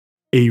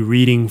A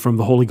reading from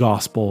the Holy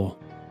Gospel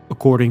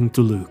according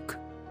to Luke.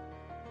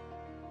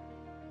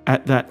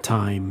 At that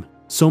time,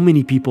 so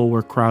many people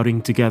were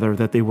crowding together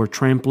that they were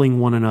trampling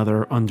one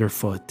another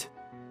underfoot.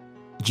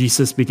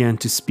 Jesus began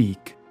to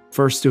speak,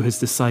 first to his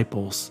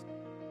disciples,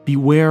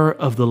 "Beware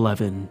of the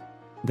leaven,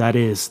 that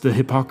is, the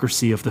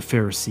hypocrisy of the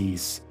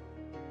Pharisees.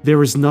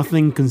 There is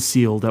nothing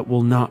concealed that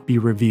will not be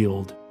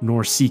revealed,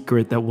 nor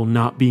secret that will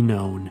not be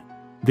known.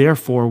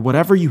 Therefore,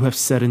 whatever you have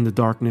said in the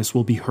darkness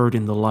will be heard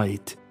in the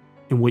light,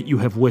 and what you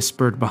have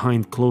whispered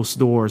behind closed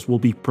doors will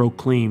be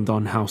proclaimed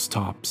on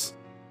housetops.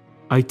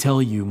 I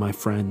tell you, my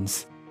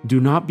friends, do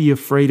not be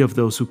afraid of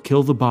those who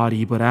kill the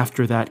body, but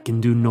after that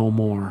can do no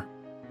more.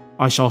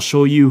 I shall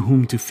show you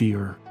whom to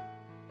fear.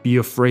 Be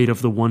afraid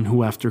of the one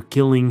who after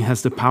killing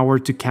has the power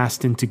to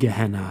cast into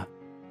Gehenna.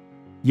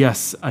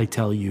 Yes, I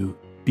tell you,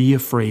 be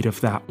afraid of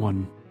that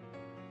one.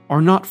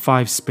 Are not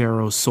 5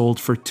 sparrows sold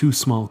for 2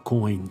 small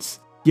coins?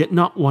 Yet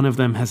not one of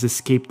them has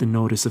escaped the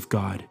notice of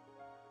God.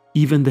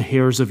 Even the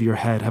hairs of your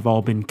head have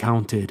all been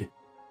counted.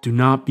 Do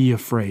not be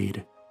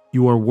afraid.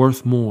 You are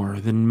worth more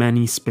than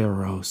many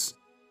sparrows."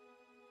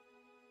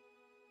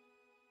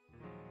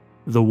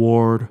 The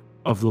word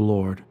of the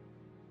Lord.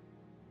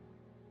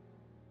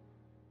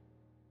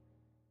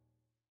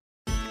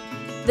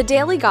 The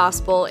Daily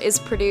Gospel is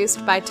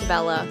produced by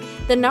Tabella,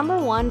 the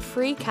 #1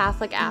 free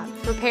Catholic app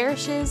for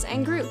parishes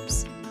and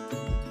groups.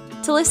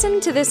 To listen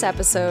to this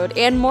episode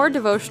and more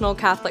devotional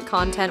Catholic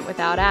content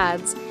without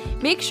ads,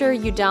 make sure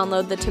you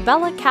download the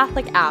Tabella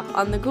Catholic app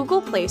on the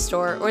Google Play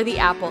Store or the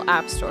Apple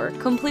App Store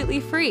completely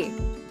free.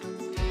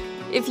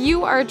 If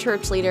you are a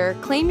church leader,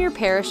 claim your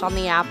parish on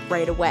the app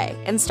right away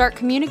and start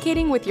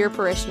communicating with your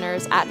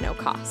parishioners at no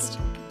cost.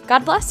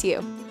 God bless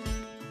you.